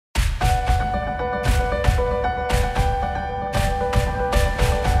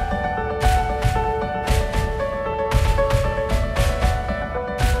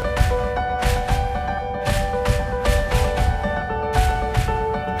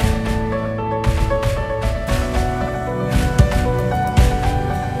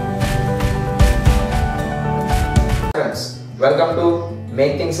Welcome to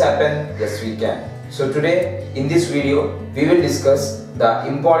Make Things Happen, Yes We Can. So today in this video we will discuss the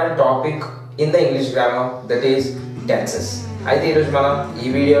important topic in the English grammar, that is tenses. అయితే ఈ రోజు మనం ఈ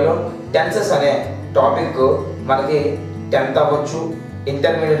వీడియోలో tenses అనే topic మనకి 10th అవ్వచ్చు,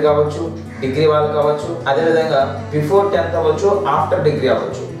 intermediate కావచ్చు, డిగ్రీ వాళ్ళు కావచ్చు, అదేవిధంగా బిఫోర్ 10th అవ్వచ్చు, ఆఫ్టర్ డిగ్రీ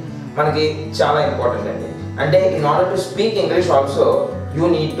అవ్వచ్చు, మనకి చాలా ఇంపార్టెంట్ అండి. అంటే in order to speak English also you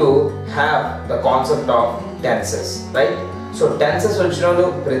need to have the concept of tenses, right? So tenses వచ్చిన వాళ్ళు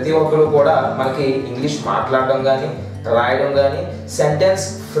ప్రతి ఒక్కరు కూడా మనకి ఇంగ్లీష్ మాట్లాడడం కానీ, రాయడం కానీ, సెంటెన్స్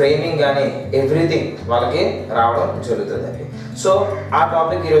ఫ్రేమింగ్ కానీ ఎవ్రీథింగ్ వాళ్ళకి రావడం జరుగుతుందండి. సో ఆ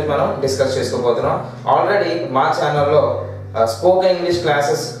టాపిక్ ఈరోజు మనం డిస్కస్ చేసుకోబోతున్నాం. ఆల్రెడీ మా ఛానల్లో స్పోకెన్ ఇంగ్లీష్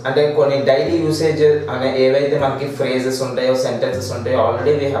క్లాసెస్ అంటే కొన్ని డైలీ యూసేజ్ అనే ఏవైతే మనకి ఫ్రేజెస్ ఉంటాయో, సెంటెన్సెస్ ఉంటాయో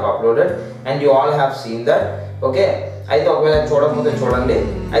already we have uploaded and you all have seen that. Okay, అయితే ఒకవేళ చూడకపోతే చూడండి.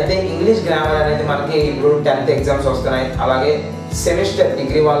 అయితే ఇంగ్లీష్ గ్రామర్ అనేది మనకి ఇప్పుడు 10th ఎగ్జామ్స్ వస్తున్నాయి, అలాగే సెమిస్టర్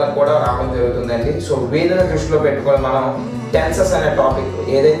డిగ్రీ వాళ్ళకి కూడా రావడం జరుగుతుందండి. సో వీళ్ళని దృష్టిలో పెట్టుకొని మనం టెన్సెస్ అనే టాపిక్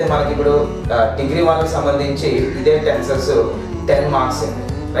ఏదైతే మనకి ఇప్పుడు డిగ్రీ వాళ్ళకి సంబంధించి ఇదే టెన్సెస్ 10 మార్క్స్ అండి,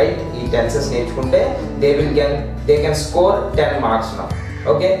 రైట్? ఈ టెన్సెస్ నేర్చుకుంటే దే కెన్ స్కోర్ 10 మార్క్స్ నా.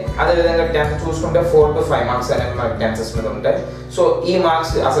 ఓకే, అదేవిధంగా 10th చూసుకుంటే 4 to 5 మార్క్స్ అనేవి మనకి టెన్సెస్ మీద ఉంటాయి. సో ఈ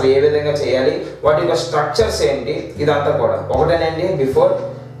మార్క్స్ అసలు ఏ విధంగా చేయాలి, వాటి యొక్క స్ట్రక్చర్స్ ఏంటి, ఇదంతా కూడా ఒకటేనండి. బిఫోర్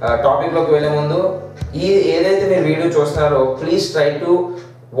టాపిక్లోకి వెళ్ళే ముందు ఏదైతే మీరు వీడియో చూస్తున్నారో please try to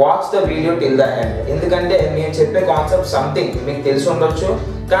watch the video till the end. ఎందుకంటే మేము చెప్పే కాన్సెప్ట్ సంథింగ్ మీకు తెలిసి ఉండొచ్చు,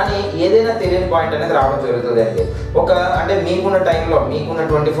 కానీ ఏదైనా తెలియని పాయింట్ అనేది రావడం జరుగుతుంది అండి. అంటే మీకున్న టైంలో, మీకున్న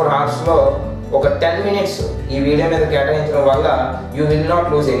 24 hours ఒక 10 minutes ఈ వీడియో మీద కేటాయించడం వల్ల you will not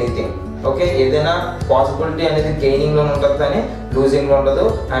lose anything. Okay, ఏదైనా పాసిబిలిటీ అనేది గెయినింగ్లో ఉంటుంది కానీ లూజింగ్లో ఉండదు.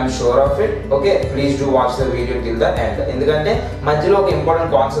 I'm sure of it. Okay, please do watch the video till the end. ఎందుకంటే మధ్యలో ఒక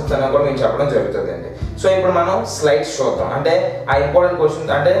ఇంపార్టెంట్ కాన్సెప్ట్స్ అనేవి కూడా మేము చెప్పడం జరుగుతుంది అండి. సో ఇప్పుడు మనం స్లైడ్స్ చూద్దాం. అంటే ఆ ఇంపార్టెంట్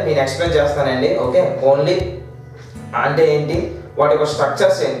క్వశ్చన్స్ అంటే నేను ఎక్స్ప్లెయిన్ చేస్తానండి. ఓకే, ఓన్లీ అంటే ఏంటి, వాటి యొక్క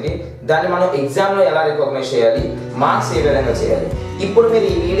స్ట్రక్చర్స్ ఏంటి, దాన్ని మనం ఎగ్జామ్లో ఎలా రికగ్నైజ్ చేయాలి, మార్క్స్ ఏ విధంగా చేయాలి. ఇప్పుడు మీరు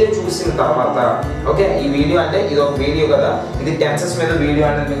ఈ వీడియో చూసిన తర్వాత, ఓకే, ఈ వీడియో అంటే ఇది ఒక వీడియో కదా, ఇది టెన్సెస్ మీద వీడియో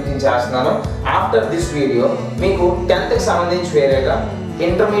అనేది నేను చేస్తున్నాను. ఆఫ్టర్ దిస్ వీడియో మీకు 10th కి సంబంధించి వేరేగా,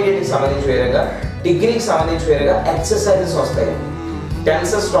 ఇంటర్మీడియట్కి సంబంధించి వేరేగా, డిగ్రీకి సంబంధించి వేరేగా ఎక్సర్సైజెస్ వస్తాయి.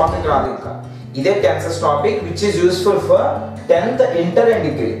 టెన్సెస్ టాపిక్ రాదు ఇంకా. ఇదే tenses topic which is useful for 10th inter and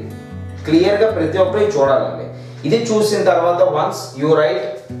degree. క్లియర్గా ప్రతి ఒక్కరు చూడాలండి. ఇది చూసిన తర్వాత వన్స్ యూ రైట్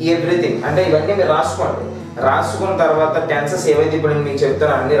ఎవ్రీథింగ్, అంటే ఇవన్నీ మీరు రాసుకోండి. రాసుకున్న తర్వాత టెన్సెస్ ఏవైతే ఇప్పుడు మీకు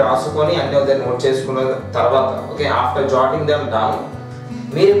చెప్తారో అన్ని రాసుకొని అన్ని ఒక నోట్ చేసుకున్న తర్వాత, okay, after jotting them down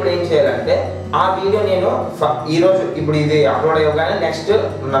మీరు ఇప్పుడు ఏం చేయాలంటే ఆ వీడియో నేను ఈరోజు ఇప్పుడు ఇది అప్లోడ్ అయ్యగానే నెక్స్ట్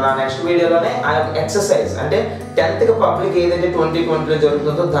వీడియోలోనే ఆ యొక్క ఎక్సర్సైజ్ అంటే 10th పబ్లిక్ ఏదైతే 2020లో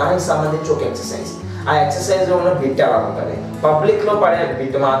జరుగుతుందో దానికి సంబంధించి ఒక ఎక్సర్సైజ్, ఆ ఎక్సర్సైజ్లో ఉన్న బిట్ ఎలా ఉంటుంది, పబ్లిక్లో పడే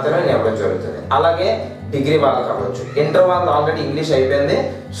బిట్ మాత్రమే నేను ఇవ్వడం జరుగుతుంది. అలాగే డిగ్రీ వాళ్ళకి అవ్వచ్చు, ఇంటర్ వాళ్ళు ఆల్రెడీ ఇంగ్లీష్ అయిపోయింది,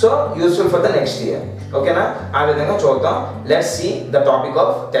 so useful for the next year. ఓకేనా, ఆ విధంగా చూద్దాం. Let's see the topic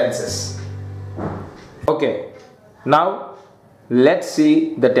of tenses. Okay, now let's see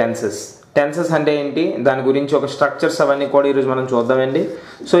the tenses. Tenses అంటే ఏంటి, దాని గురించి ఒక స్ట్రక్చర్స్ అవన్నీ కూడా ఈరోజు మనం చూద్దామండి.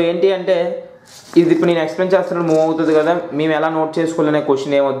 సో ఏంటి అంటే ఇది ఇప్పుడు నేను ఎక్స్ప్లెయిన్ చేస్తున్నప్పుడు మూవ్ అవుతుంది కదా, మేము ఎలా నోట్ చేసుకోవాలనే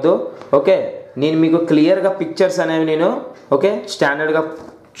క్వశ్చన్ ఏమొద్దు. ఓకే, నేను మీకు క్లియర్గా పిక్చర్స్ అనేవి నేను ఓకే స్టాండర్డ్గా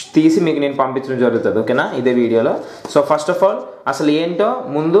తీసి మీకు నేను పంపించడం జరుగుతుంది. ఓకేనా, ఇదే వీడియోలో. సో ఫస్ట్ ఆఫ్ ఆల్ అసలు ఏంటో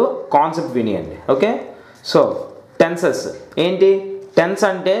ముందు కాన్సెప్ట్ వినియండి. ఓకే, సో టెన్సెస్ ఏంటి, టెన్స్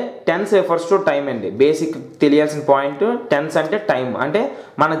అంటే టెన్స్ రిఫర్స్ టు టైం అండి. బేసిక్ తెలియాల్సిన పాయింట్, టెన్స్ అంటే టైం, అంటే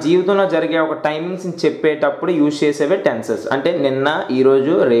మన జీవితంలో జరిగే ఒక టైమింగ్స్ని చెప్పేటప్పుడు యూజ్ చేసేవే టెన్సెస్. అంటే నిన్న,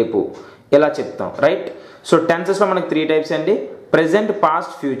 ఈరోజు, రేపు ఇలా చెప్తాం, రైట్? సో టెన్సెస్లో మనకి 3 types అండి. Present,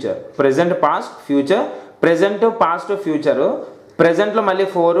 past, future. Present, past, future. Present, past, future. ప్రెజెంట్లో మళ్ళీ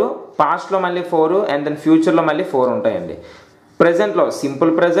 4, పాస్ట్లో మళ్ళీ 4 అండ్ దెన్ ఫ్యూచర్లో మళ్ళీ 4 ఉంటాయండి. ప్రెజెంట్లో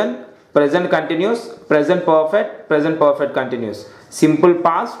simple present, present continuous, present perfect, present perfect continuous, simple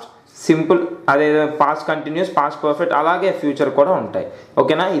past, simple అదే పాస్ట్ కంటిన్యూస్, పాస్ట్ పర్ఫెక్ట్, అలాగే ఫ్యూచర్ కూడా ఉంటాయి.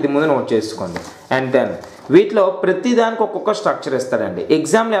 ఓకేనా, ఇది ముందు నోట్ చేసుకోండి. అండ్ దెన్ వీటిలో ప్రతి దానికి ఒక్కొక్క స్ట్రక్చర్ ఇస్తాడండి.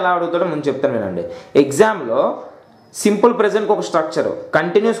 ఎగ్జామ్లో ఎలా అడుగుతాడో ముందు చెప్తాను వినండి. ఎగ్జామ్లో సింపుల్ ప్రెజెంట్కి ఒక స్ట్రక్చరు,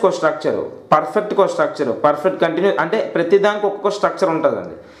 కంటిన్యూస్కి ఒక స్ట్రక్చరు, పర్ఫెక్ట్కి ఒక స్ట్రక్చరు, పర్ఫెక్ట్ కంటిన్యూస్, అంటే ప్రతి దానికి ఒక్కొక్క స్ట్రక్చర్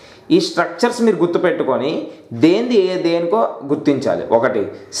ఉంటుందండి. ఈ స్ట్రక్చర్స్ మీరు గుర్తుపెట్టుకొని దేనికో గుర్తించాలి. ఒకటి.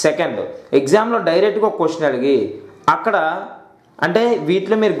 సెకండ్, ఎగ్జామ్లో డైరెక్ట్గా ఒక క్వశ్చన్ అడిగి అక్కడ అంటే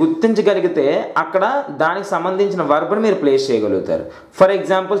వీటిలో మీరు గుర్తించగలిగితే అక్కడ దానికి సంబంధించిన వర్బ్ని మీరు ప్లేస్ చేయగలుగుతారు. ఫర్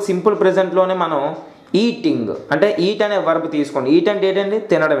ఎగ్జాంపుల్ సింపుల్ ప్రెజెంట్లోనే మనం ఈటింగ్ అంటే ఈట్ అనే వర్బ్ తీసుకోండి. ఈట్ అంటే ఏంటండి?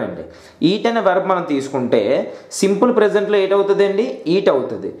 తినడం అండి. ఈట్ అనే వర్బ్ మనం తీసుకుంటే సింపుల్ ప్రెజెంట్లో ఏటవుతుందండి? ఈట్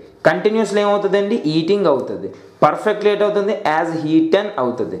అవుతుంది. కంటిన్యూస్లో ఏమవుతుందండి? ఈటింగ్ అవుతుంది. పర్ఫెక్ట్లో ఏటవుతుంది? యాజ్ ఈటెన్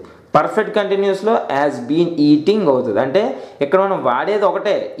అవుతుంది. పర్ఫెక్ట్ కంటిన్యూస్లో యాజ్ బీన్ ఈటింగ్ అవుతుంది. అంటే ఇక్కడ మనం వాడేది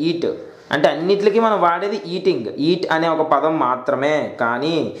ఒకటే, ఈట్. అంటే అన్నిటికీ మనం వాడేది ఈటింగ్, ఈట్ అనే ఒక పదం మాత్రమే.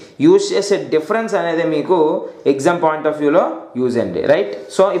 కానీ యూజ్ చేసే డిఫరెన్స్ అనేది మీకు ఎగ్జామ్ పాయింట్ ఆఫ్ వ్యూలో యూజ్ అండి, రైట్?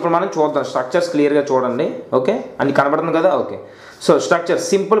 సో ఇప్పుడు మనం చూద్దాం, స్ట్రక్చర్స్ క్లియర్గా చూడండి. ఓకే, అన్ని కనబడుతుంది కదా? Okay. So structure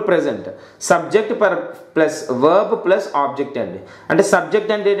simple present, subject plus verb plus object అండి. అంటే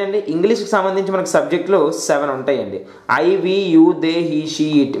సబ్జెక్ట్ అంటే ఏంటండి? ఇంగ్లీష్కి సంబంధించి మనకు సబ్జెక్టులు 7 ఉంటాయండి. I, we, you, they, he, she,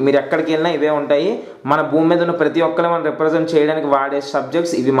 it. మీరు ఎక్కడికి వెళ్ళినా ఇవే ఉంటాయి. మన భూమి మీద ఉన్న ప్రతి ఒక్కరు మనం రిప్రజెంట్ చేయడానికి వాడే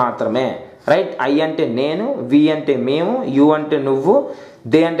సబ్జెక్ట్స్ ఇవి మాత్రమే, రైట్? ఐ అంటే నేను, వి అంటే మేము, యూ అంటే నువ్వు,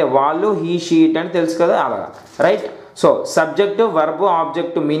 దే అంటే వాళ్ళు, హీ, షీ, ఇట్ అంటే తెలుసు కదా, అలాగా, right? So subject, verb,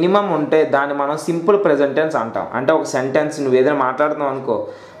 object minimum ఉంటే దాన్ని మనం సింపుల్ ప్రెజెంట్ టెన్స్ అంటాం. అంటే ఒక సెంటెన్స్ నువ్వు ఏదైనా మాట్లాడుతున్నావు అనుకో,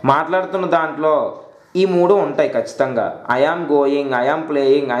 మాట్లాడుతున్న దాంట్లో ఈ 3 ఉంటాయి ఖచ్చితంగా. I am going, I am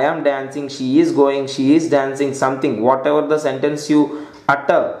playing, I am dancing, she is going, she is dancing, something, what ever the sentence you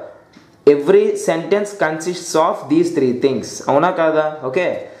utter, every sentence consists of these 3 things. అవునా కాదా? ఓకే.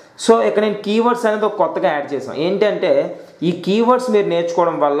 సో ఇక్కడ నేను కీవర్డ్స్ అనేది ఒక కొత్తగా add చేసాం. ఏంటంటే ఈ కీవర్డ్స్ మీరు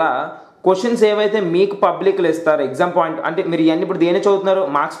నేర్చుకోవడం వల్ల క్వశ్చన్స్ ఏవైతే మీకు పబ్లిక్లో ఇస్తారు ఎగ్జామ్ పాయింట్, అంటే మీరు ఇవన్నీ ఇప్పుడు దేని చదువుతున్నారు?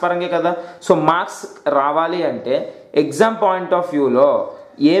 మార్క్స్ పరంగా కదా. సో మార్క్స్ రావాలి అంటే ఎగ్జామ్ పాయింట్ ఆఫ్ వ్యూలో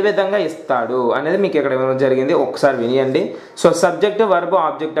ఏ విధంగా ఇస్తాడు అనేది మీకు ఇక్కడ ఇవ్వడం జరిగింది, ఒకసారి వినియండి. So subject, verb,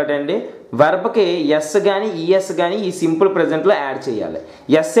 object అటండి. వర్బ్కి yes కానీ ఈఎస్ కానీ ఈ సింపుల్ ప్రెజెంట్లో యాడ్ చేయాలి.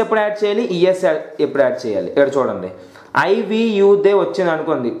 ఎస్ ఎప్పుడు యాడ్ చేయాలి, ఈఎస్ ఎప్పుడు యాడ్ చేయాలి? ఇక్కడ చూడండి, ఐ, వి, యూ, దే వచ్చింది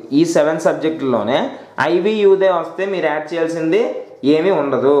అనుకోండి. ఈ 7 సబ్జెక్టుల్లోనే ఐ, వి, యూ, దే వస్తే మీరు యాడ్ చేయాల్సింది ఏమీ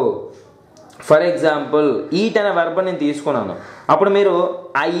ఉండదు. ఫర్ ఎగ్జాంపుల్ ఈట్ అనే వర్బ్ నేను తీసుకున్నాను. అప్పుడు మీరు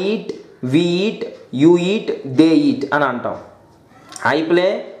I eat, we eat, you eat, they eat అని అంటాం. I play,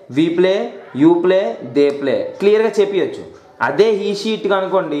 we play, you play, they play క్లియర్గా చెప్పవచ్చు. అదే హీ షీట్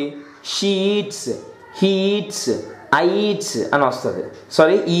అనుకోండి, she eats, he eats, I eats అని వస్తుంది.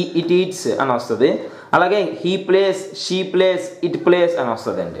 సారీ, ఇట్ ఈట్స్ అని వస్తుంది. అలాగే he plays, she place, it place అని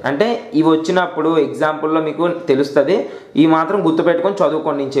వస్తుందండి. అంటే ఇవి వచ్చినప్పుడు ఎగ్జాంపుల్లో మీకు తెలుస్తుంది. ఈ మాత్రం గుర్తుపెట్టుకొని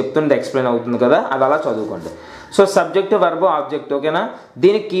చదువుకోండి, నేను చెప్తున్నది ఎక్స్ప్లెయిన్ అవుతుంది కదా, అది అలా చదువుకోండి. సో సబ్జెక్ట్, వర్బ్, ఆబ్జెక్ట్, ఓకేనా?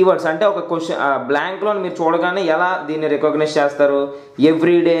 దీనికి కీవర్డ్స్ అంటే ఒక క్వశ్చన్ బ్లాంక్లో మీరు చూడగానే ఎలా దీన్ని రికగ్నైజ్ చేస్తారు?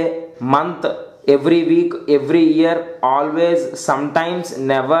 Every day, month, every week, every year, always, sometimes,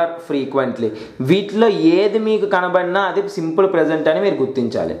 never, frequently. వీటిలో ఏది మీకు కనబడినా అది సింపుల్ ప్రెజెంట్ అని మీరు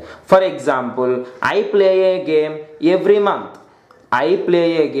గుర్తించాలి. For example I play A game every month, I play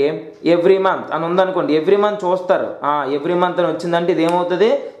A game every month అని ఉందనుకోండి. ఎవ్రీ మంత్ చూస్తారు, ఎవ్రీ మంత్ అని వచ్చిందంటే ఇది ఏమవుతుంది?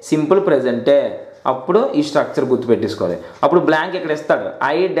 సింపుల్ ప్రెజెంటే. అప్పుడు ఈ స్ట్రక్చర్ గుర్తుపెట్టేసుకోవాలి. అప్పుడు బ్లాంక్ ఇక్కడ ఇస్తాడు,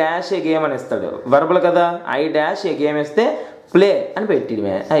 ఐ డాష్ ఏ గేమ్ అని ఇస్తాడు. వర్బల్ కదా, ఐ డాష్ ఏ గేమ్ ఇస్తే ప్లే అని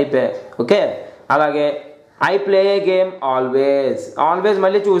పెట్టిడమే, అయిపోయి. ఓకే. అలాగే I play A game always, always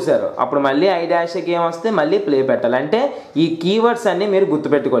మళ్ళీ చూశారు, అప్పుడు మళ్ళీ ఐ డాష్ ఏ గేమ్ వస్తే మళ్ళీ ప్లే పెట్టాలి. అంటే ఈ కీవర్డ్స్ అన్నీ మీరు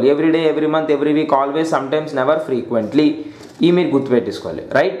గుర్తుపెట్టుకోవాలి. Every day, every month, every week, always, sometimes, never, frequently. ఇవి మీరు గుర్తుపెట్టేసుకోవాలి,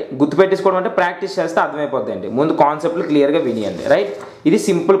 రైట్? గుర్తుపెట్టేసుకోవడం అంటే ప్రాక్టీస్ చేస్తే అర్థమైపోద్ది అండి. ముందు కాన్సెప్ట్లు క్లియర్గా వినియండి, రైట్? ఇది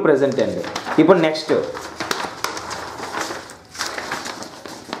సింపుల్ ప్రెజెంట్ అండి. ఇప్పుడు నెక్స్ట్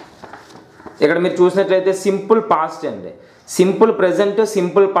ఇక్కడ మీరు చూసినట్లయితే సింపుల్ పాస్ట్ అండి. Simple present,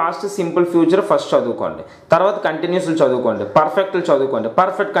 simple past, simple future first చదువుకోండి. తర్వాత కంటిన్యూస్లు చదువుకోండి, పర్ఫెక్ట్లు చదువుకోండి,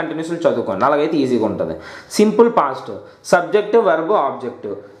 పర్ఫెక్ట్ కంటిన్యూస్లు చదువుకోండి. అలాగైతే ఈజీగా ఉంటుంది. Simple past, subject, verb, object.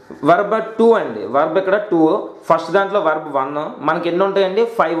 Verb 2 అండి. వర్బ్ ఇక్కడ 2. ఫస్ట్ దాంట్లో వర్బ్ 1. మనకి ఎన్ని ఉంటాయండి?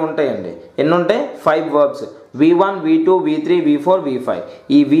 5 ఉంటాయండి. ఎన్ని ఉంటాయి? 5 verbs. V1, V2, V3, V4, V5.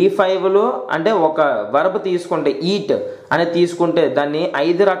 ఈ V5లో అంటే ఒక వర్బ్ తీసుకుంటే ఈట్ అనేది తీసుకుంటే దాన్ని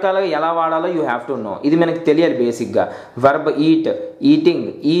 5 రకాలుగా ఎలా వాడాలో యూ హ్యావ్ టు నో. ఇది మనకి తెలియాలి బేసిక్గా. Verb eat, eating,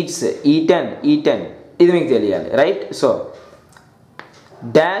 eats, eaten, eaten, ఇది మీకు తెలియాలి, రైట్? సో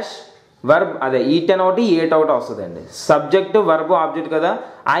డాష్ వర్బ్ అదే ఈటెన్ ఒకటి, ఎయిట్ ఒకటి వస్తుందండి. సబ్జెక్ట్, వర్బ్, ఆబ్జెక్ట్ కదా.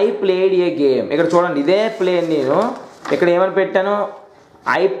 I played A game. ఇక్కడ చూడండి, ఇదే ప్లే నేను ఇక్కడ ఏమని పెట్టాను?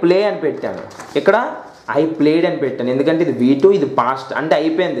 ఐ ప్లే అని పెట్టాను. ఇక్కడ ఐ ప్లేడ్ అని పెట్టాను. ఎందుకంటే ఇది V2, ఇది పాస్ట్ అంటే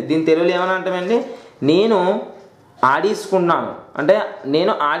అయిపోయింది. దీని తెలుగులో ఏమని అంటామండి? నేను ఆడేసుకున్నాను అంటే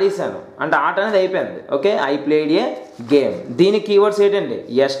నేను ఆడేసాను అంటే ఆట అనేది అయిపోయింది. Okay, I played A game. దీని కీవర్డ్స్ ఏంటండి?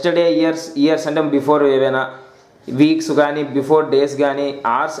 ఎస్టర్డే, ఇయర్స్ అంటే బిఫోర్ ఏవైనా వీక్స్ కానీ, బిఫోర్ డేస్ కానీ,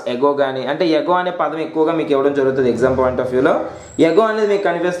 అవర్స్ ఎగో కానీ. అంటే ఎగో అనే పదం ఎక్కువగా మీకు ఇవ్వడం జరుగుతుంది ఎగ్జామ్ పాయింట్ ఆఫ్ వ్యూలో. ఎగో అనేది మీకు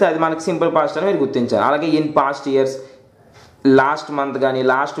కనిపిస్తే అది మనకి సింపుల్ పాస్ట్ అని మీరు గుర్తించాలి. అలాగే in past years, last month కానీ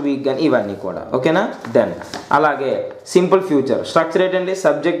లాస్ట్ వీక్ కానీ ఇవన్నీ కూడా ఓకేనా. దెన్ అలాగే సింపుల్ ఫ్యూచర్ స్ట్రక్చర్ ఏంటండి,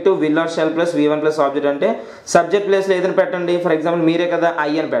 subject will or shall plus V1 plus object అంటే సబ్జెక్ట్ ప్లేస్లో ఏదైనా పెట్టండి. ఫర్ ఎగ్జాంపుల్ మీరే కదా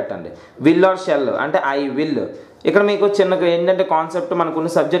ఐ అని పెట్టండి, విల్ ఆర్ షెల్ అంటే ఐ విల్. ఇక్కడ మీకు చిన్నగా ఏంటంటే కాన్సెప్ట్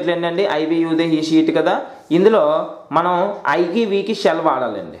మనకున్న సబ్జెక్టులు ఏంటంటే I we you they he she it కదా, ఇందులో మనం ఐకి వీకి షెల్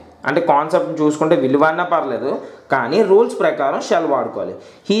వాడాలండి. అంటే కాన్సెప్ట్ చూసుకుంటే విల్ వాడినా పర్లేదు, కానీ రూల్స్ ప్రకారం షెల్ వాడుకోవాలి.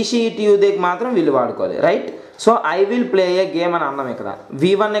 హీ షీ ఇట్ యూ దేకి మాత్రం విల్ వాడుకోవాలి, right. So I will play A game అని అన్నాం. ఇక్కడ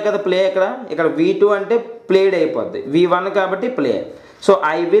V1 కదా ప్లే, ఇక్కడ V2 అంటే ప్లేడ్ అయిపోద్ది, V1 కాబట్టి play. So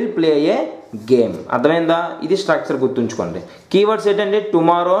I will play A game, అర్థమైందా? ఇది స్ట్రక్చర్ గుర్తుంచుకోండి. కీవర్డ్స్ ఏంటంటే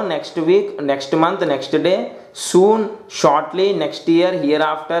tomorrow, next week, next month, next day, soon, shortly, next year, here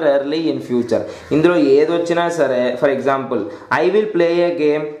after, early, in future. ఇందులో ఏది వచ్చినా సరే, for example I will play A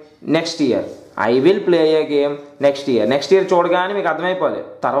game next year, I will play A game next year. Next year చూడగానే మీకు అర్థమైపోవాలి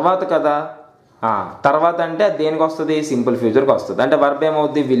తర్వాత కదా. తర్వాత అంటే దేనికి వస్తుంది, సింపుల్ ఫ్యూచర్కి వస్తుంది. అంటే వర్బ్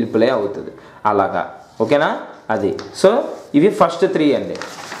ఏమవుతుంది, విల్ ప్లే అవుతుంది అలాగా, ఓకేనా. అది సో ఇవి ఫస్ట్ 3 అండి.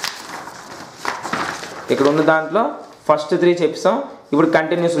 ఇక్కడ ఉన్న దాంట్లో ఫస్ట్ 3 చెప్పాం. ఇప్పుడు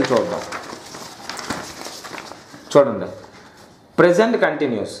కంటిన్యూస్లు చూద్దాం. చూడండి, ప్రెజెంట్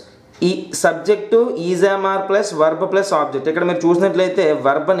కంటిన్యూస్ ఈ subject ఈజామార్ plus verb plus object. ఇక్కడ మీరు చూసినట్లయితే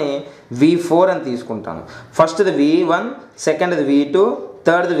వర్బ్ని V4 అని తీసుకుంటాను. ఫస్ట్ది V1, సెకండ్ది V2,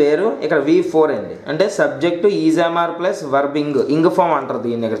 థర్డ్ది వేరు, ఇక్కడ V4 అండి. అంటే subject ఈజామార్ plus verb ing form అంటారు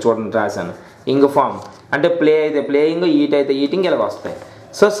దీన్ని. ఇక్కడ చూడండి రాశాను ఇంగ్ ఫామ్. అంటే ప్లే అయితే ప్లేయింగ్, ఈట్ అయితే ఈటింగ్, ఇలా వస్తాయి.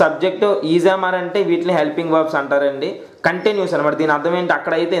 సో సబ్జెక్టు ఈజామార్ అంటే వీటిని హెల్పింగ్ వర్బ్స్ అంటారండి. కంటిన్యూస్ అనమాట. దీని అర్థం ఏంటి,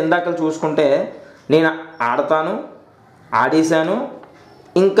 అక్కడైతే ఇందాక చూసుకుంటే నేను ఆడతాను, ఆడేశాను,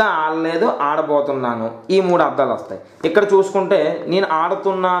 ఇంకా ఆడలేదు, ఆడబోతున్నాను, ఈ 3 అర్థాలు వస్తాయి. ఇక్కడ చూసుకుంటే నేను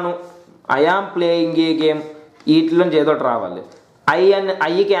ఆడుతున్నాను, I am playing a game, వీటిలోంచి ఏదో ఒకటి రావాలి.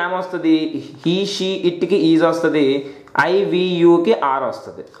 ఐకి ఏమొస్తుంది, హీ షీ ఇట్కి ఈజ్ వస్తుంది, ఐ వి యూకి ఆర్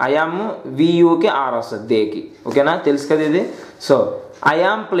వస్తుంది, ఐ యామ్ వి యూకి ఆర్ వస్తుంది దేకి, ఓకేనా. తెలుసు కదా ఇది. So I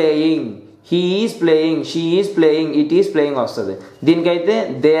am playing, he is playing, she is playing, it is playing వస్తుంది. దీనికైతే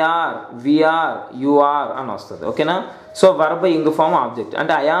they are, we are, you are అని వస్తుంది, ఓకేనా. So verb ing form object.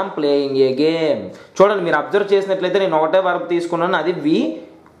 అంటే I am playing a game. చూడండి మీరు అబ్జర్వ్ చేసినట్లయితే నేను ఒకటే వర్బ్ తీసుకున్నాను, అది వి.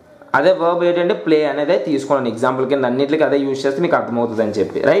 అదే వర్బ్ ఏంటంటే ప్లే అనేది తీసుకున్నాను ఎగ్జాంపుల్ కింద. అన్నింటికి అదే యూజ్ చేస్తే మీకు అర్థమవుతుంది అని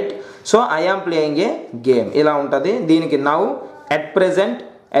చెప్పి, right. So I am playing a game ఇలా ఉంటుంది. దీనికి now, at present,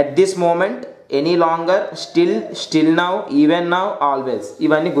 at this moment, any longer, still, still now, even now, always,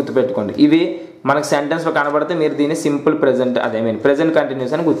 ఇవన్నీ గుర్తుపెట్టుకోండి. ఇవి మనకు సెంటెన్స్లో కనబడితే మీరు దీన్ని సింపుల్ ప్రెజెంట్, ప్రెజెంట్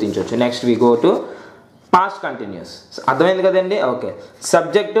కంటిన్యూస్ అని గుర్తించవచ్చు. Next we go to past continuous. అర్థమైంది కదండి. Okay,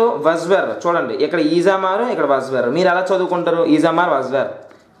 subject was where. చూడండి ఇక్కడ ఈజామార్, ఇక్కడ వజ్ వెర్. మీరు ఎలా చదువుకుంటారు, ఈజామార్ వజ్ వెర్,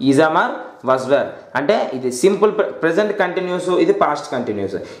 ఈజామార్ వజ్ వెర్. అంటే ఇది సింపుల్ ప్రెజెంట్ కంటిన్యూస్, ఇది పాస్ట్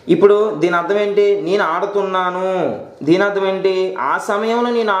కంటిన్యూస్. ఇప్పుడు దీని అర్థం ఏంటి, నేను ఆడుతున్నాను. దీని అర్థం ఏంటి, ఆ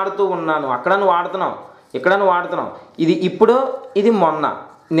సమయంలో నేను ఆడుతూ ఉన్నాను. అక్కడ నువ్వు ఆడుతున్నావు, ఇక్కడ నువ్వు ఆడుతున్నావు. ఇది ఇప్పుడు, ఇది మొన్న,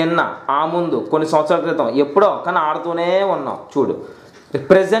 నిన్న, ఆ ముందు, కొన్ని సంవత్సరాల క్రితం, ఎప్పుడో, కానీ ఆడుతూనే ఉన్నావు. చూడు,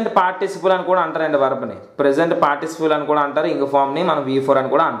 ప్రెజెంట్ పార్టిసిపుల్ అని కూడా అంటారండి వర్బ్ని. ప్రెజెంట్ పార్టిసిపుల్ అని కూడా అంటారు. ఇంగ్ ఫామ్ని మనం V4 అని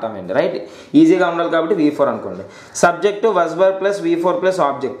కూడా అంటామండి, రైట్. ఈజీగా ఉండాలి కాబట్టి V4 అనుకోండి. Subject was where plus V4 plus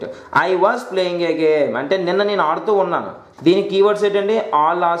object. I was playing a game అంటే నిన్న నేను ఆడుతూ ఉన్నాను. దీని కీవర్డ్స్ ఏంటండి,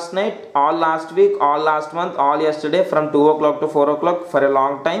 all last night, all last week, all last month, all yesterday, from 2 o'clock to 4 o'clock, for a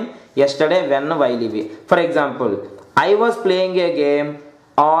long time, yesterday, when, while. ఇవి for example I was playing a game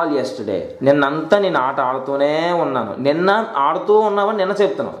all yesterday. నిన్నంతా నేను ఆట ఆడుతూనే ఉన్నాను. నిన్న ఆడుతూ ఉన్నావని నిన్న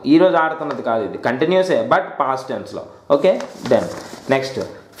చెప్తున్నావు, ఈరోజు ఆడుతున్నది కాదు. ఇది కంటిన్యూసే but past టెన్స్లో, okay. Then next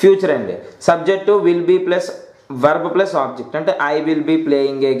future అండి. Subject will be plus verb plus object. అంటే I will be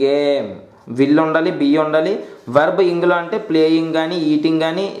playing a game, will ఉండాలి, బీ ఉండాలి. వర్బ్ ఇంగ్లో అంటే ప్లేయింగ్ కానీ, ఈటింగ్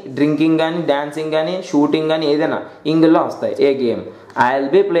కానీ, డ్రింకింగ్ కానీ, డాన్సింగ్ కానీ, షూటింగ్ కానీ ఏదైనా ఇంగ్లో వస్తాయి. ఏ game. I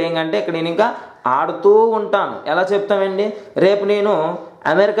will be playing అంటే ఇక్కడ నేను ఇంకా ఆడుతూ ఉంటాను. ఎలా చెప్తామండి, రేపు నేను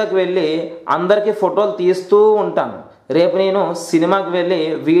అమెరికాకి వెళ్ళి అందరికీ ఫోటోలు తీస్తూ ఉంటాను, రేపు నేను సినిమాకి వెళ్ళి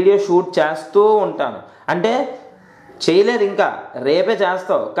వీడియో షూట్ చేస్తూ ఉంటాను. అంటే చేయలేదు ఇంకా, రేపే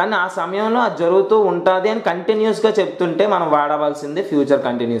చేస్తావు, కానీ ఆ సమయంలో అది జరుగుతూ ఉంటుంది అని కంటిన్యూస్గా చెప్తుంటే మనం వాడవలసింది future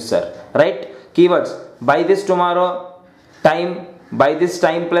continuous sir, right. Keywords by this tomorrow, time, by this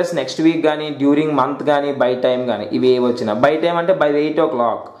time plus next week కానీ, డ్యూరింగ్ మంత్ కానీ, బై టైం కానీ, ఇవి ఏవి వచ్చినా. బై టైం అంటే by 8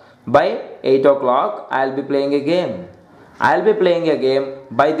 o'clock, by 8 o'clock I will be playing a game. I will be playing a game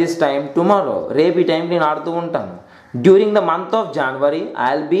by this time tomorrow, రేపు ఈ టైంకి నేను ఆడుతూ ఉంటాను. During the month of January I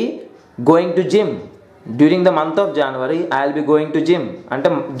will be going to gym. During the month of January I will be going to gym. అంటే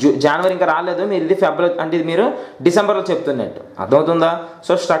జనవరి ఇంకా రాలేదు, మీరు ఇది ఫిబ్రవరి అంటే ఇది మీరు డిసెంబర్లో చెప్తున్నట్టు, అర్థమవుతుందా.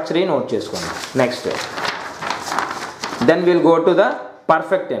 సో స్ట్రక్చర్ నోట్ చేసుకోండి. Next then will go to the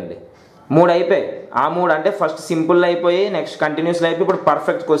perfect అండి. 3 అయిపోయాయి. ఆ మూడు అంటే ఫస్ట్ సింపుల్ అయిపోయి నెక్స్ట్ కంటిన్యూస్లో అయిపోయి ఇప్పుడు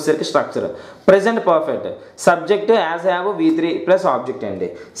పర్ఫెక్ట్కి వచ్చేసరికి structure. Present perfect subject as have V3 plus object అండి.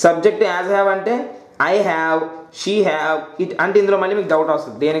 సబ్జెక్ట్ యాజ్ హ్యావ్ అంటే I have, she have, it అంటే ఇందులో మళ్ళీ మీకు డౌట్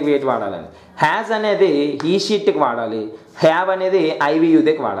వస్తుంది దేనికి వెయిట్ వాడాలని. హ్యాజ్ అనేది హీ షీట్కి వాడాలి, హ్యావ్ అనేది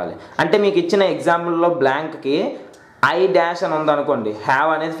IVUకి వాడాలి. అంటే మీకు ఇచ్చిన ఎగ్జాంపుల్లో బ్లాంక్కి ఐ డాష్ అని ఉందనుకోండి, హ్యావ్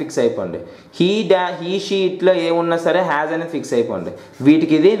అనేది ఫిక్స్ అయిపోండి. హీ షీట్లో ఏమున్నా సరే హ్యాజ్ అనేది ఫిక్స్ అయిపోండి.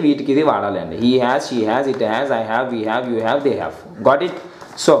 వీటికి ఇది వాడాలండి. He has, she has, it has, I have, we have, you have, they have. Got it?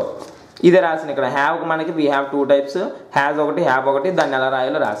 So ఇదే రాసిన ఇక్కడ హ్యావ్కి మనకి వీ హ్యావ్ 2 టైప్స్, హ్యాజ్ ఒకటి, హ్యావ్ ఒకటి. దాన్ని ఎలా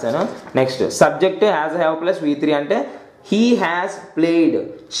రాయాలో రాశాను. Next subject has have plus V3 అంటే he has played,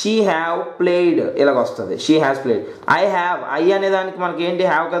 she have played ఇలాగ వస్తుంది. She has played. I have, I అనే దానికి మనకి ఏంటి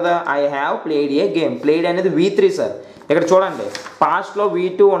హ్యావ్ కదా, I have played A game. Played అనేది V3 సార్. ఇక్కడ చూడండి పాస్ట్లో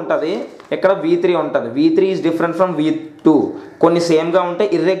V2 ఉంటుంది, ఇక్కడ V3 ఉంటుంది. V3 is different from V2. కొన్ని సేమ్గా ఉంటాయి,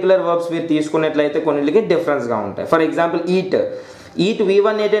 ఇర్రెగ్యులర్ వర్బ్స్ మీరు తీసుకున్నట్లయితే కొన్నిటికి డిఫరెన్స్గా ఉంటాయి. ఫర్ ఎగ్జాంపుల్ ఈట్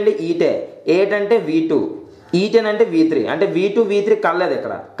V1 ఏంటంటే ఈటే, ఏట్ అంటే V2, ఈటెన్ అంటే V3. అంటే V2 V3 కలలేదు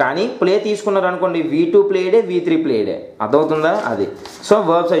ఇక్కడ, కానీ ప్లే తీసుకున్నారు అనుకోండి V2 ప్లేడే, V3 ప్లేడే. అర్థమవుతుందా? అది. సో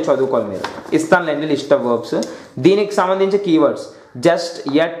వర్బ్స్ అవి చదువుకోవాలి మీరు. ఇస్తానులేండి లిస్ట్ ఆఫ్ వర్బ్స్. దీనికి సంబంధించి keywords just,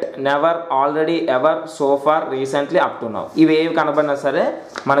 at, never, already, ever, so far, recently, up to now. ఇవి ఏవి కనబడినా సరే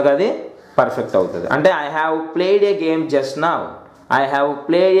మనకు అది పర్ఫెక్ట్ అవుతుంది. అంటే I have played A game just now, I have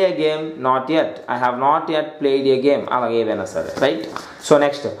played A game not yet, I have not yet played A game, అలాగే ఏవైనా సరే. Right? So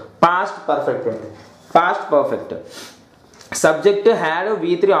next past perfect ఉంది. Past perfect subject had,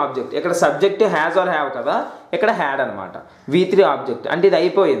 V3 object. ఇక్కడ subject has are have కదా, ఇక్కడ had అనమాట. V3 object అంటే ఇది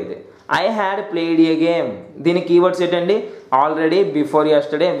అయిపోయింది. I had played A game. దీని కీవర్డ్స్ ఏంటండి already, before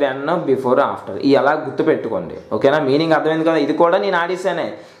yesterday, when, before, after. ఇవి అలా గుర్తుపెట్టుకోండి. ఓకేనా? మీనింగ్ అర్థమైంది కదా. ఇది కూడా నేను ఆడేసానే,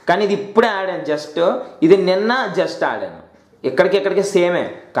 కానీ ఇది ఇప్పుడే ఆడాను జస్ట్. ఇది నిన్న జస్ట్ ఆడాను. ఎక్కడికి సేమే,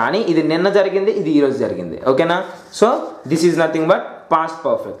 కానీ ఇది నిన్న జరిగింది, ఇది ఈరోజు జరిగింది. ఓకేనా? So this is nothing but past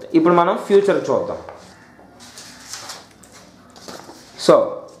perfect. ఇప్పుడు మనం ఫ్యూచర్ చూద్దాం. సో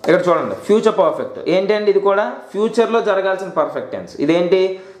ఇక్కడ చూడండి ఫ్యూచర్ పర్ఫెక్ట్ ఏంటంటే ఇది కూడా ఫ్యూచర్లో జరగాల్సిన పర్ఫెక్ట్ టెన్స్. ఇదేంటి?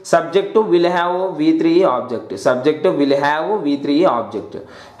 Subject will have V3 object, subject will have V3 object.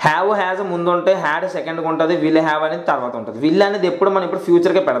 Have has ముందు ఉంటే, హ్యాడ్ సెకండ్గా ఉంటుంది, విల్ హ్యావ్ అనేది తర్వాత ఉంటుంది. విల్ అనేది ఎప్పుడు మనం ఇప్పుడు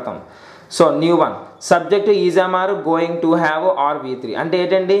ఫ్యూచర్కే పెడతాం. So new one subject is are going to have are V3 అంటే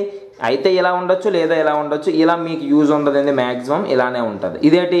ఏంటండి అయితే ఇలా ఉండొచ్చు లేదా ఇలా ఉండొచ్చు. ఇలా మీకు యూజ్ ఉండదండి, మ్యాక్సిమం ఇలానే ఉంటుంది.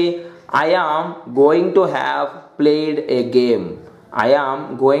 ఇదేంటి? I am going to have played A game, I am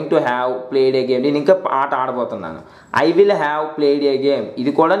going to have played A game. నేను ఇంకా ఆట ఆడబోతున్నాను. I will have played A game,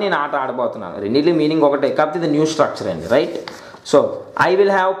 ఇది కూడా నేను ఆట ఆడబోతున్నాను. రెండింటి మీనింగ్ ఒకటే, కాకపోతే ఇది న్యూ స్ట్రక్చర్ అండి. Right? So I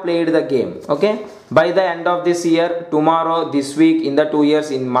will have played the game. Okay? By the end of this year, tomorrow, this week, in the 2 years,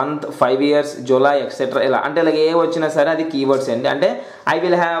 in month, 5 years, July, etcetera. ఇలా అంటే ఇలా ఏ వచ్చినా సరే అది కీవర్డ్స్ అండి. అంటే I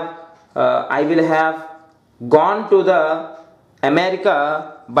will have gone to the America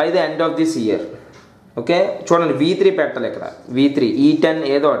by the end of this year. Okay? చూడండి V3 పెట్టాలి ఇక్కడ. V3 ఈటెన్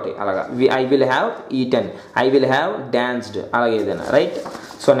ఏదో ఒకటి అలాగా. I will have eaten, I will have danced, అలాగే ఏదైనా. Right?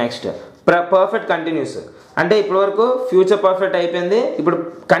 So next perfect continuous. అంటే ఇప్పటి వరకు ఫ్యూచర్ పర్ఫెక్ట్ అయిపోయింది, ఇప్పుడు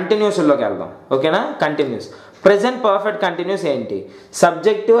కంటిన్యూస్లోకి వెళ్దాం. ఓకేనా? కంటిన్యూస్. ప్రెజెంట్ పర్ఫెక్ట్ కంటిన్యూస్ ఏంటి?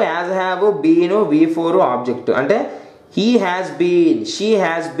 Subject as have, బీను, V4 object. అంటే he has been, she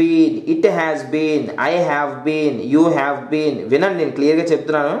has been, it has been, I have been, you have been. వినండి, నేను క్లియర్గా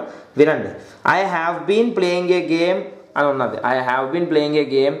చెప్తున్నాను, వినండి. I have been playing a game అని ఉన్నది. I have been playing a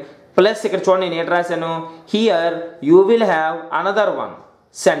game plus ఇక్కడ చూడండి నేను ఏంటి రాశాను? Here you will have another one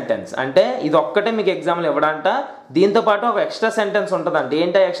sentence. అంటే ఇది ఒక్కటే మీకు ఎగ్జామ్లు ఇవ్వడంట, దీంతో పాటు ఒక ఎక్స్ట్రా సెంటెన్స్ ఉంటుందంట.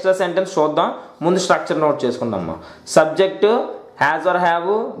 ఏంటో ఎక్స్ట్రా సెంటెన్స్ చూద్దాం. ముందు స్ట్రక్చర్ నోట్ చేసుకుందాం. Subject has are have,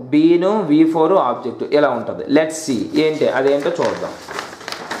 బీను, V4 object ఇలా ఉంటుంది. లెట్స్ సి ఏంటి అదేంటో చూద్దాం.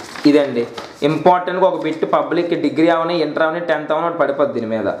 ఇదండి ఇంపార్టెంట్గా ఒక బిట్ పబ్లిక్ డిగ్రీ అవని, ఇంటర్ అవని, 10th అవని పడిపోద్ది దీని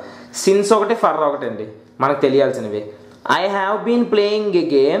మీద. సిన్స్ ఒకటి, ఫర్ ఒకటి అండి మనకు తెలియాల్సినవి. I have been playing a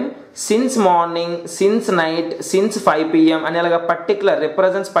game since morning, since night, since 5 PM అని అలాగా పర్టికులర్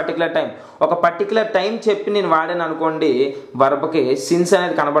రిప్రజెంట్స్ పర్టికులర్ టైం. ఒక పర్టికులర్ టైం చెప్పి నేను వాడాను అనుకోండి వర్బ్కి సిన్స్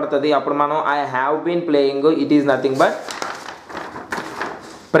అనేది కనబడుతుంది. అప్పుడు మనం I have been playing, it is nothing but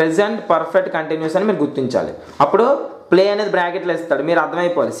present perfect continuous అని మీరు గుర్తించాలి. అప్పుడు ప్లే అనేది బ్రాకెట్లో ఇస్తాడు, మీరు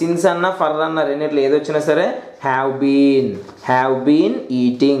అర్థమైపోవాలి. సిన్స్ అన్న, ఫర్ అన్న రెండిట్లో ఏది వచ్చినా సరే have been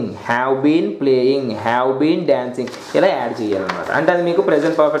eating, have been playing, have been dancing ఇలా యాడ్ చేయాలన్నమాట. అంటే అది మీకు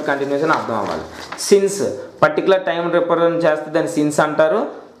ప్రెజెంట్ పర్ఫెక్ట్ కంటిన్యూస్ అని అర్థం అవ్వాలి. సిన్స్ పర్టికులర్ టైం రిప్రజెంట్ చేస్తే దాన్ని సిన్స్ అంటారు.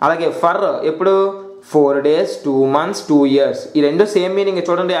 అలాగే ఫర్ ఎప్పుడు 4 days, 2 months, 2 years ఈ రెండు సేమ్ మీనింగ్.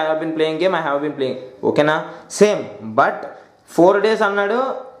 చూడండి I have been playing game, I have been playing. ఓకేనా? సేమ్. బట్ 4 days అన్నాడు,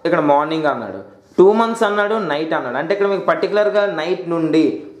 ఇక్కడ మార్నింగ్ అన్నాడు. 2 months అన్నాడు, నైట్ అన్నాడు. అంటే ఇక్కడ మీకు పర్టికులర్గా నైట్ నుండి,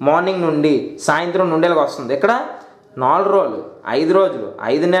 మార్నింగ్ నుండి, సాయంత్రం నుండి ఇలాగ వస్తుంది. ఇక్కడ 4 రోజులు, 5 రోజులు,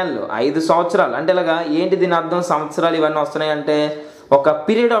 5 నెలలు, 5 సంవత్సరాలు, అంటే ఇలాగా ఏంటి దీని అర్థం? సంవత్సరాలు ఇవన్నీ వస్తున్నాయి అంటే ఒక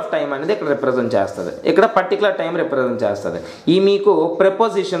పీరియడ్ ఆఫ్ టైం అనేది ఇక్కడ రిప్రజెంట్ చేస్తుంది. ఇక్కడ పర్టికులర్ టైం రిప్రజెంట్ చేస్తుంది. ఈ మీకు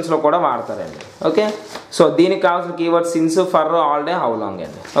ప్రిపోజిషన్స్లో కూడా వాడతారండి. ఓకే, సో దీనికి కావాల్సిన keyword since, for, all day, how long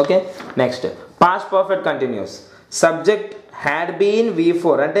అండి. Okay, next past perfect continuous. Subject had been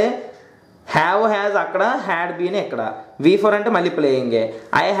V4 అంటే హ్యావ్ హ్యాజ్ అక్కడ, హ్యాడ్ బీన్ ఇక్కడ, V4 అంటే మళ్ళీ ప్లేయింగే.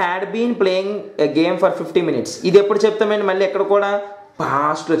 I had been playing a game for 50 minutes. ఇది ఎప్పుడు చెప్తామండి? మళ్ళీ ఎక్కడ కూడా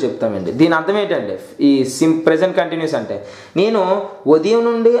పాస్ట్లో చెప్తామండి. దీని అర్థం ఏంటండి? ఈ ప్రెజెంట్ కంటిన్యూస్ అంటే నేను ఉదయం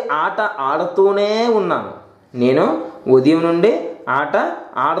నుండి ఆట ఆడుతూనే ఉన్నాను. నేను ఉదయం నుండి ఆట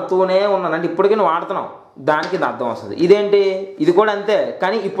ఆడుతూనే ఉన్నాను అంటే ఇప్పటికీ నువ్వు ఆడుతున్నావు, దానికి ఇది అర్థం వస్తుంది. ఇదేంటి? ఇది కూడా అంతే,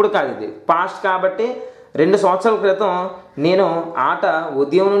 కానీ ఇప్పుడు కాదు, ఇది పాస్ట్ కాబట్టి 2 సంవత్సరాల క్రితం నేను ఆట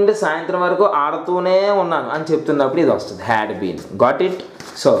ఉదయం నుండి సాయంత్రం వరకు ఆడుతూనే ఉన్నాను అని చెప్తున్నప్పుడు ఇది వస్తుంది, had been. Got it?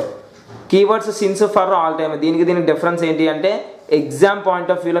 So keywords since, for, all time. దీనికి డిఫరెన్స్ ఏంటి అంటే ఎగ్జామ్ పాయింట్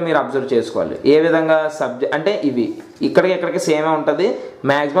ఆఫ్ వ్యూలో మీరు అబ్జర్వ్ చేసుకోవాలి. ఏ విధంగా సబ్జెక్ట్ అంటే ఇవి ఇక్కడికి సేమే ఉంటుంది,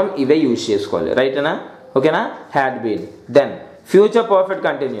 మ్యాక్సిమం ఇవే యూజ్ చేసుకోవాలి. రైటేనా? ఓకేనా? Had been. Then future perfect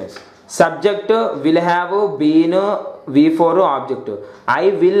continuous. Subject will have, been V4 object. I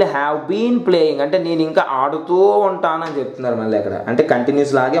will have been playing అంటే నేను ఇంకా ఆడుతూ ఉంటాను అని చెప్తున్నారు మళ్ళీ అక్కడ. అంటే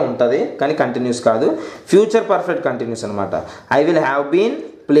కంటిన్యూస్ లాగే ఉంటుంది కానీ కంటిన్యూస్ కాదు, ఫ్యూచర్ పర్ఫెక్ట్ కంటిన్యూస్ అనమాట. I will have been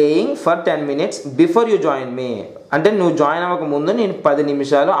playing for 10 minutes before you join me అంటే నువ్వు జాయిన్ అవ్వక ముందు నేను 10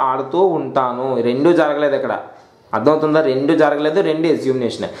 నిమిషాలు ఆడుతూ ఉంటాను. రెండూ జరగలేదు ఇక్కడ, అర్థమవుతుందా? రెండు జరగలేదు, రెండు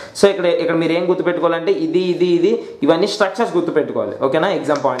ఎస్యూమినేషన్. సో ఇక్కడ మీరు ఏం గుర్తుపెట్టుకోవాలంటే ఇది ఇవన్నీ స్ట్రక్చర్స్ గుర్తుపెట్టుకోవాలి. ఓకేనా?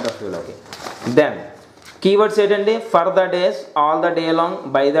 Exam point of వ్యూలోకి. Then keywords ఏంటంటే for the days, all the day long,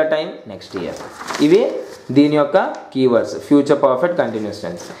 by the time, next year. ఇవి దీని యొక్క keywords, future perfect continuous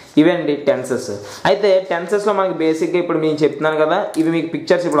tense. ఇవేంటి టెన్సెస్. అయితే టెన్సెస్లో మనకి బేసిక్గా ఇప్పుడు నేను చెప్తున్నాను కదా, ఇవి మీకు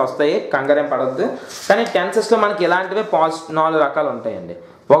పిక్చర్స్ ఇప్పుడు వస్తాయి, కంగారేం పడద్దు. కానీ టెన్సెస్లో మనకి ఇలాంటివే 4 రకాలు ఉంటాయండి.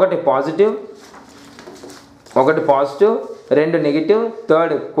 ఒకటి positive, 2 negative,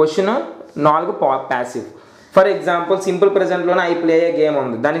 3 question, 4 passive. For example simple ప్రెజెంట్లోనే I play A game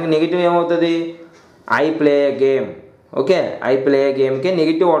ఉంది, దానికి నెగిటివ్ ఏమవుతుంది? I play A game. Okay, I play A గేమ్కి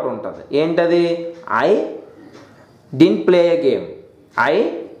negative ఒకటి ఉంటుంది. ఏంటది? I didn't play A game, I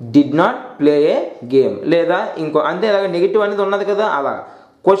did not play A game. లేదా ఇంకో అంతే, ఇలాగ నెగిటివ్ అనేది ఉన్నది కదా. అలా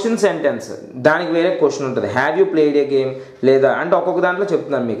క్వశ్చన్ సెంటెన్స్, దానికి వేరే క్వశ్చన్ ఉంటుంది. Have you played A game, లేదా అంటే ఒక్కొక్క దాంట్లో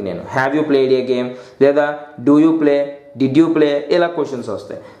చెప్తున్నాను మీకు నేను. Have you played A game, లేదా do you play, did you play, ఇలా క్వశ్చన్స్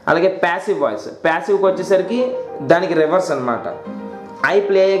వస్తాయి. అలాగే ప్యాసివ్ వాయిస్, ప్యాసివ్కి వచ్చేసరికి దానికి రివర్స్ అనమాట. ఐ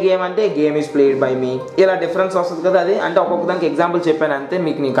ప్లే ఏ గేమ్ అంటే గేమ్ ఈజ్ ప్లేడ్ బై మీ, ఇలా డిఫరెన్స్ వస్తుంది కదా. అది అంటే ఒక్కొక్క దానికి ఎగ్జాంపుల్ చెప్పాను అంతే,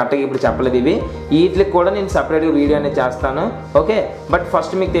 మీకు నేను కరెక్ట్గా ఇప్పుడు చెప్పలేదు. ఇవి వీటికి కూడా నేను సపరేట్గా వీడియో అనేది చేస్తాను. ఓకే, బట్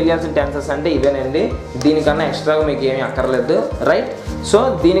ఫస్ట్ మీకు తెలియాల్సిన టెన్సెస్ అంటే ఇవేనండి, దీనికన్నా ఎక్స్ట్రాగా మీకు ఏమీ అక్కర్లేదు. రైట్? సో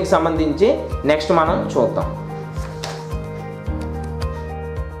దీనికి సంబంధించి నెక్స్ట్ మనం చూద్దాం.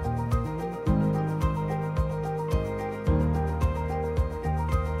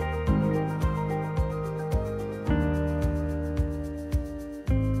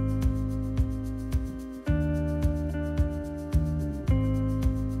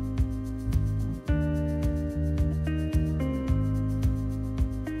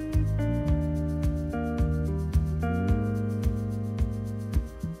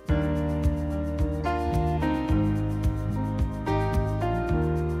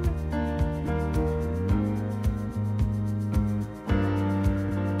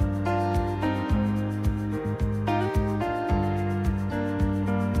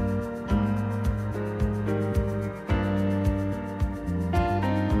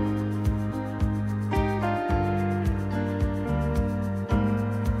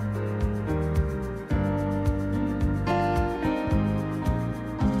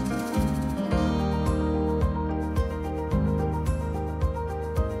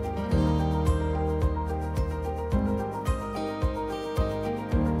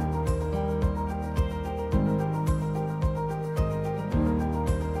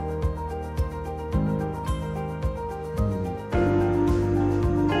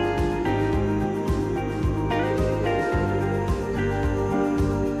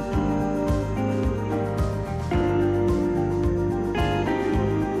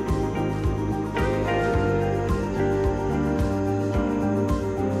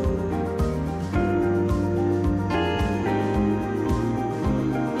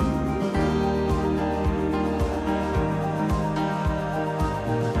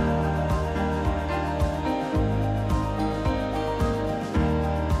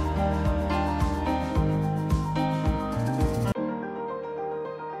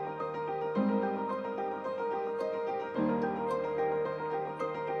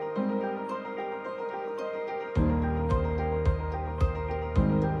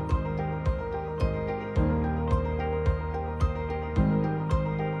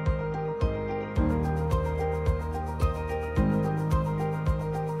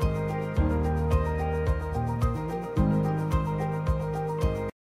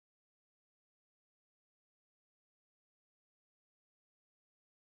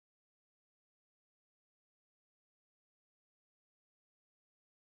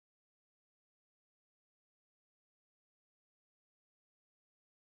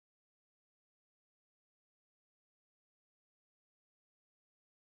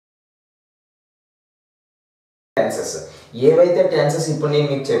 టెన్సెస్. ఏవైతే టెన్సెస్ ఇప్పుడు నేను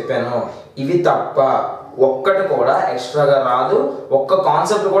మీకు చెప్పానో ఇవి తప్ప ఒక్కటి కూడా ఎక్స్ట్రాగా రాదు, ఒక్క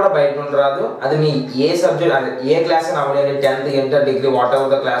కాన్సెప్ట్ కూడా బయట నుండి రాదు. అది మీ ఏ సబ్జెక్ట్, అది ఏ క్లాస్ అని అవ్వలేదు, 10th, inter, degree, what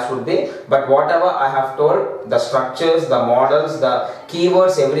ever the class would be, but what ever I have told, the structures, the models, the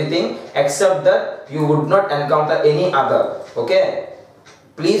keywords, everything except that you would not encounter any other. Okay,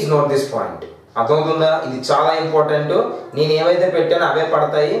 please note this point. అర్థమవుతుందా? ఇది చాలా important. నేను ఏవైతే పెట్టానో అవే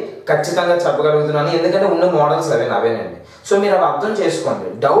పడతాయి, ఖచ్చితంగా చెప్పగలుగుతున్నాను, ఎందుకంటే ఉన్న మోడల్స్ అవేనండి. సో మీరు అవి అర్థం చేసుకోండి.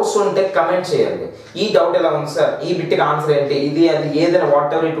 డౌట్స్ ఉంటే కమెంట్ చేయండి. ఈ డౌట్ ఎలా ఉంది సార్, ఈ బిట్కి ఆన్సర్ ఏంటి, ఇది అది ఏదైనా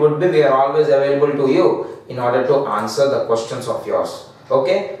what ever it would be, we are always available to you in order to answer the questions of yours.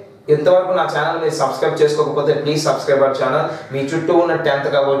 Okay, ఇంతవరకు నా ఛానల్ మీరు సబ్స్క్రైబ్ చేసుకోకపోతే ప్లీజ్ సబ్స్క్రైబ్ అవర్ ఛానల్. మీ చుట్టూ ఉన్న 10th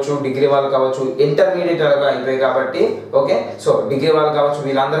కావచ్చు, డిగ్రీ వాళ్ళు కావచ్చు, ఇంటర్మీడియట్ అయిపోయి కాబట్టి ఓకే, సో డిగ్రీ వాళ్ళు కావచ్చు,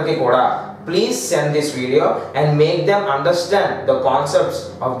 వీళ్ళందరికీ కూడా please send this video and make them understand the concepts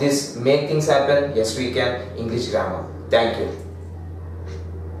of this Make Things Happen, Yes We Can English grammar. Thank you.